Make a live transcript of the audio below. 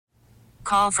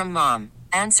call from mom.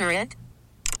 Answer it.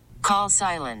 Call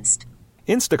silenced.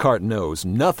 Instacart knows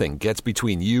nothing gets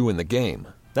between you and the game.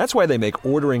 That's why they make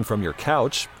ordering from your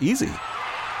couch easy.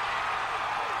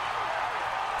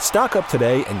 Stock up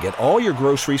today and get all your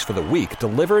groceries for the week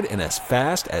delivered in as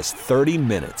fast as 30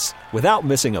 minutes without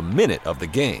missing a minute of the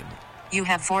game. You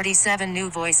have 47 new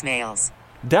voicemails.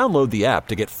 Download the app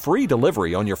to get free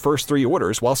delivery on your first 3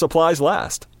 orders while supplies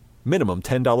last. Minimum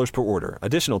 $10 per order.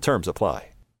 Additional terms apply.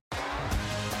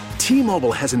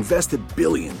 T-Mobile has invested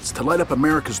billions to light up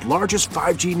America's largest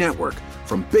 5G network,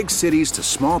 from big cities to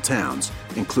small towns,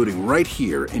 including right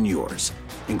here in yours.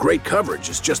 And great coverage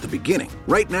is just the beginning.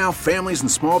 Right now, families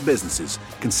and small businesses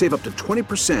can save up to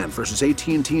 20% versus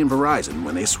AT&T and Verizon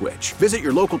when they switch. Visit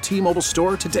your local T-Mobile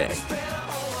store today.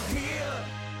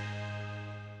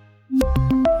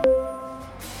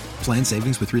 Plan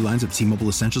savings with 3 lines of T-Mobile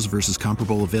Essentials versus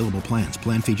comparable available plans.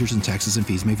 Plan features and taxes and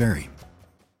fees may vary.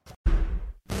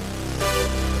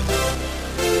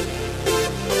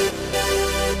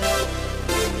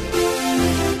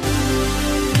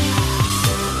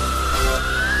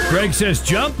 Greg says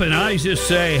jump, and I just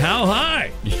say how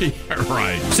high? Yeah,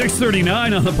 right.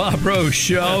 6:39 on the Bob Rose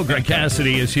Show. Greg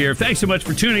Cassidy is here. Thanks so much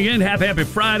for tuning in. Happy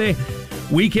Friday.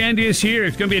 Weekend is here.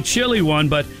 It's going to be a chilly one,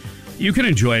 but you can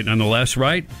enjoy it nonetheless,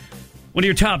 right? One of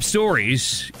your top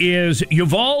stories is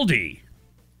Uvalde.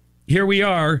 Here we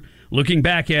are looking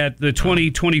back at the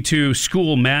 2022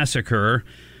 school massacre.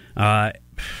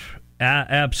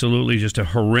 Absolutely just a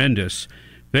horrendous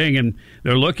thing. And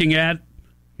they're looking at,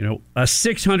 a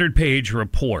 600-page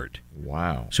report.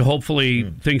 Wow. So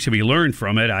hopefully things can be learned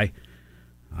from it. I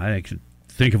can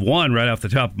think of one right off the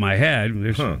top of my head.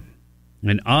 There's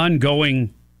an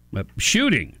ongoing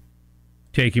shooting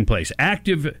taking place.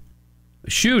 Active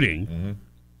shooting.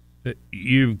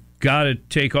 You've got to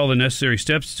take all the necessary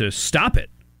steps to stop it,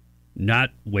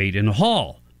 not wait in the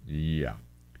hall. Yeah.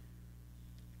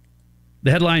 The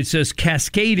headline says,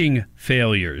 cascading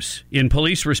failures in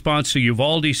police response to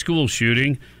Uvalde school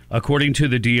shooting, according to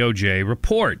the DOJ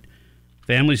report.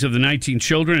 Families of the 19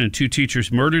 children and 2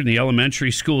 teachers murdered in the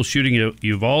elementary school shooting at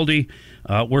Uvalde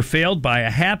were failed by a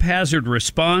haphazard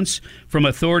response from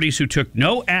authorities who took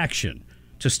no action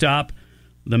to stop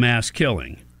the mass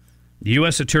killing. The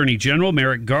U.S. Attorney General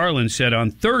Merrick Garland said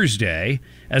on Thursday,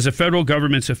 as the federal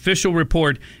government's official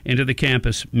report into the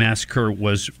campus massacre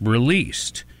was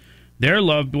released. Their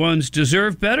loved ones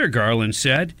deserve better, Garland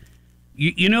said.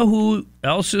 You know who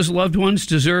else's loved ones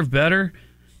deserve better?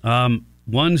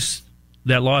 Ones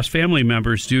that lost family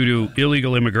members due to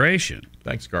illegal immigration.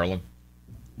 Thanks, Garland.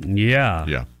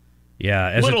 Yeah.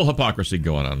 Yeah. Little hypocrisy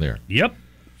going on there. Yep.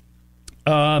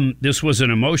 This was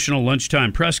an emotional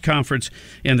lunchtime press conference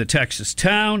in the Texas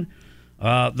town.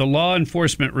 The law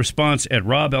enforcement response at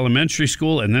Robb Elementary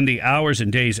School and then the hours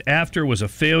and days after was a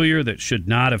failure that should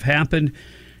not have happened.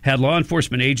 Had law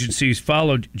enforcement agencies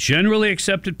followed generally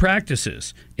accepted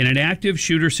practices in an active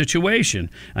shooter situation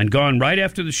and gone right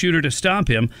after the shooter to stop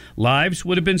him, lives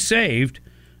would have been saved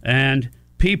and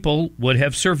people would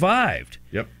have survived.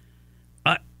 Yep.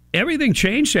 Everything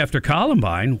changed after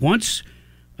Columbine once,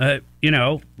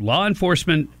 law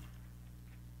enforcement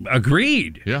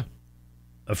agreed. Yeah.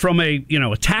 From a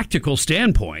tactical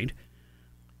standpoint,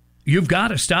 you've got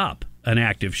to stop an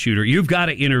active shooter. You've got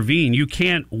to intervene. You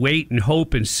can't wait and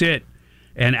hope and sit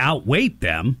and outweight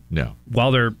them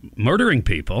while they're murdering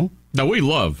people. Now, we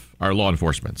love our law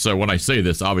enforcement. So when I say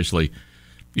this, obviously,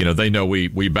 they know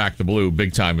we back the blue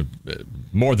big time,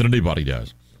 more than anybody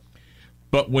does.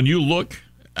 But when you look,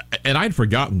 and I'd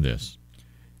forgotten this,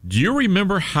 do you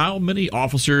remember how many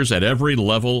officers at every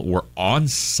level were on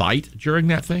site during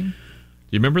that thing? Do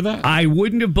you remember that? I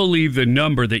wouldn't have believed the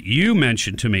number that you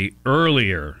mentioned to me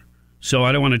earlier. So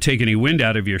I don't want to take any wind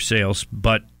out of your sails,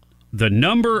 but the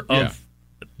number of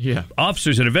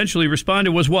officers that eventually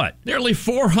responded was what? Nearly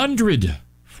 400.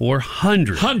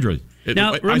 400. 100.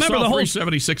 Now, remember, I saw the whole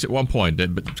 376 at one point,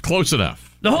 but close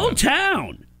enough. The whole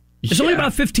town. It's only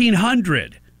about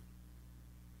 1,500.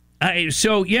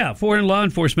 400 law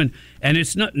enforcement, and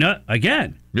it's not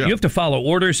again. Yeah. You have to follow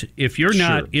orders. If you're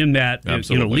not in that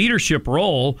leadership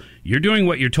role, you're doing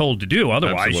what you're told to do.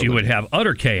 Otherwise, you would have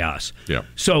utter chaos. Yeah.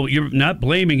 So you're not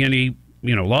blaming any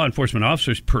law enforcement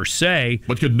officers per se.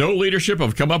 But could no leadership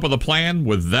have come up with a plan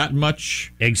with that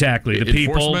much? Exactly. The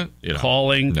people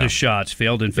calling the shots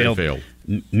failed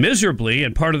miserably.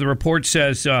 And part of the report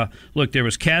says, look, there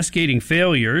was cascading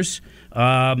failures.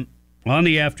 On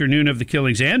the afternoon of the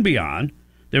killings and beyond,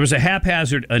 there was a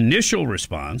haphazard initial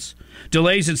response,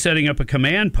 delays in setting up a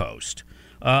command post.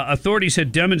 Authorities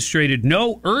had demonstrated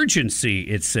no urgency,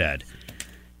 it said.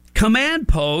 Command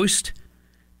post?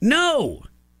 No.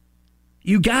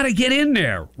 you got to get in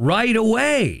there right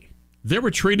away. They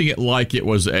were treating it like it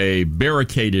was a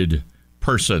barricaded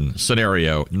person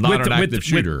scenario, not an active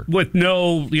shooter. With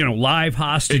no, live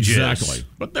hostages. Exactly.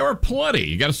 But there were plenty.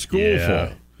 You got a school full.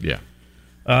 Yeah.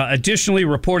 Additionally,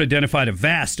 report identified a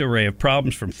vast array of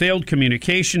problems from failed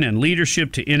communication and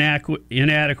leadership to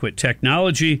inadequate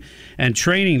technology and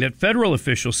training that federal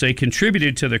officials say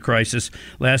contributed to the crisis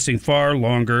lasting far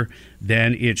longer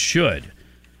than it should.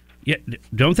 Yeah,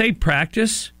 don't they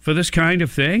practice for this kind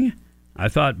of thing? I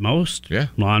thought most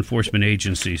law enforcement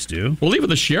agencies do. Well, even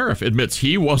the sheriff admits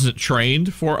he wasn't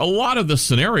trained for a lot of this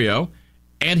scenario,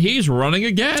 and he's running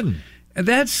again. And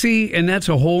that's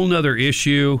a whole nother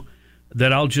issue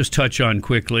that I'll just touch on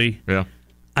quickly. Yeah.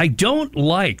 I don't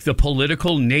like the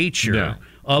political nature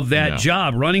of that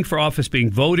job, running for office,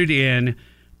 being voted in,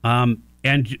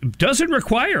 and doesn't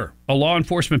require a law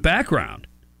enforcement background.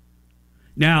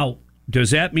 Now,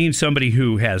 does that mean somebody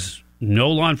who has no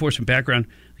law enforcement background,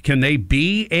 can they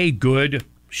be a good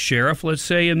sheriff, let's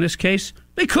say, in this case?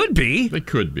 They could be. They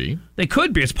could be.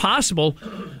 It's possible,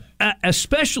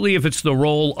 especially if it's the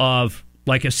role of,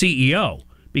 like, a CEO.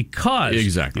 Because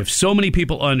you have so many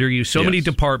people under you, so many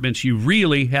departments, you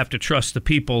really have to trust the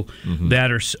people that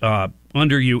are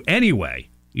under you anyway,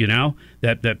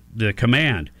 that the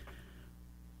command.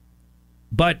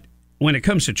 But when it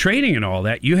comes to training and all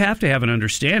that, you have to have an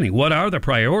understanding. What are the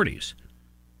priorities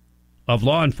of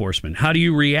law enforcement? How do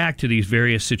you react to these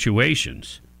various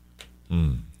situations?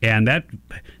 And that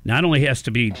not only has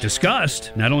to be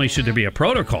discussed, not only should there be a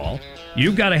protocol,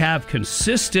 you've got to have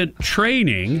consistent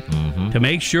training to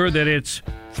make sure that it's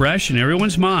fresh in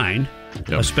everyone's mind,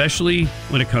 especially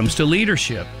when it comes to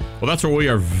leadership. Well, that's where we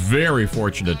are very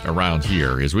fortunate around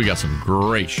here, is we got some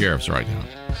great sheriffs right now.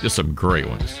 Just some great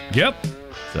ones. Yep.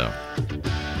 So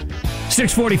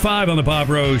 6:45 on the Bob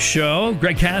Rose Show.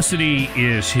 Greg Cassidy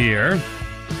is here.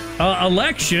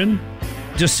 Election.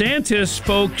 DeSantis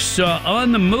folks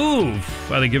on the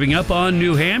move. Are they giving up on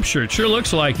New Hampshire? It sure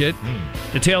looks like it.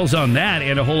 Details on that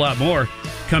and a whole lot more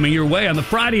coming your way on the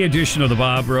Friday edition of the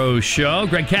Bob Rose Show.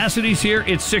 Greg Cassidy's here.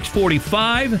 It's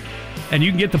 6:45, and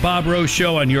you can get the Bob Rose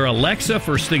Show on your Alexa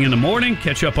first thing in the morning.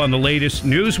 Catch up on the latest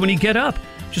news when you get up.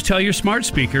 Just tell your smart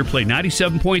speaker, play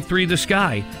 97.3 The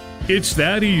Sky. It's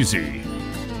that easy.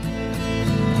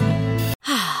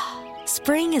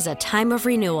 Spring is a time of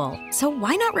renewal, so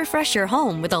why not refresh your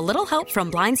home with a little help from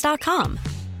Blinds.com?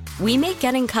 We make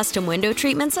getting custom window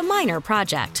treatments a minor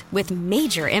project with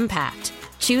major impact.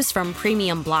 Choose from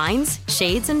premium blinds,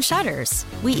 shades, and shutters.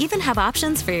 We even have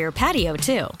options for your patio,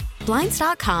 too.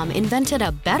 Blinds.com invented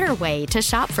a better way to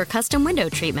shop for custom window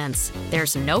treatments.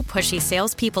 There's no pushy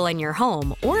salespeople in your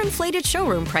home or inflated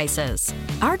showroom prices.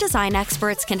 Our design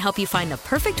experts can help you find the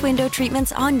perfect window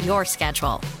treatments on your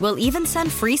schedule. We'll even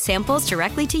send free samples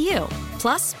directly to you.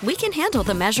 Plus, we can handle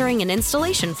the measuring and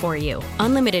installation for you.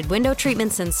 Unlimited window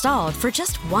treatments installed for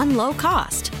just one low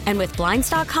cost. And with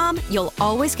Blinds.com, you'll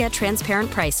always get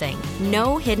transparent pricing.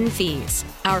 No hidden fees.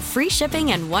 Our free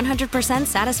shipping and 100%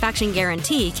 satisfaction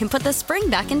guarantee can put the spring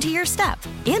back into your step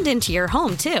and into your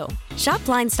home, too. Shop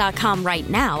Blinds.com right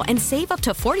now and save up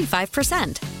to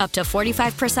 45%. Up to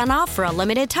 45% off for a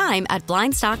limited time at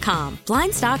Blinds.com.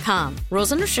 Blinds.com.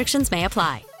 Rules and restrictions may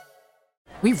apply.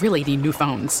 We really need new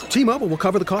phones. T-Mobile will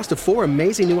cover the cost of 4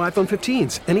 amazing new iPhone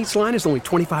 15s, and each line is only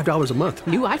 $25 a month.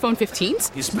 New iPhone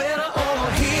 15s? It's better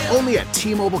over here. Only at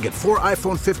T-Mobile, get 4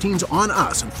 iPhone 15s on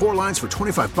us and 4 lines for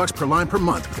 $25 per line per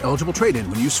month with eligible trade-in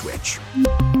when you switch.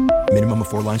 Minimum of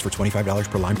 4 lines for $25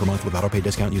 per line per month with autopay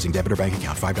discount using debit or bank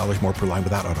account. $5 more per line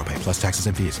without autopay, plus taxes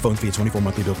and fees. Phone fee at 24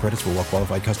 monthly bill credits for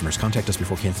well-qualified customers. Contact us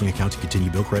before canceling account to continue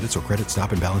bill credits or credit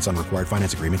stop and balance on required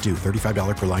finance agreement due.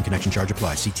 $35 per line connection charge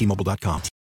applies. See T-Mobile.com.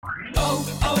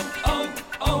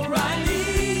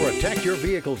 O'Reilly. Protect your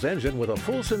vehicle's engine with a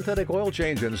full synthetic oil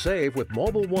change and save with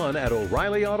Mobile One at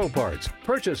O'Reilly Auto Parts.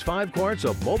 Purchase 5 quarts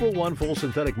of Mobile One full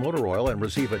synthetic motor oil and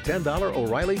receive a $10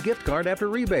 O'Reilly gift card after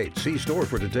rebate. See store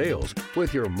for details.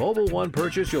 With your Mobile One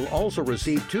purchase, you'll also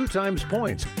receive 2 times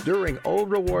points during O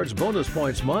Rewards Bonus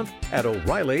Points Month at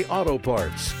O'Reilly Auto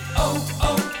Parts.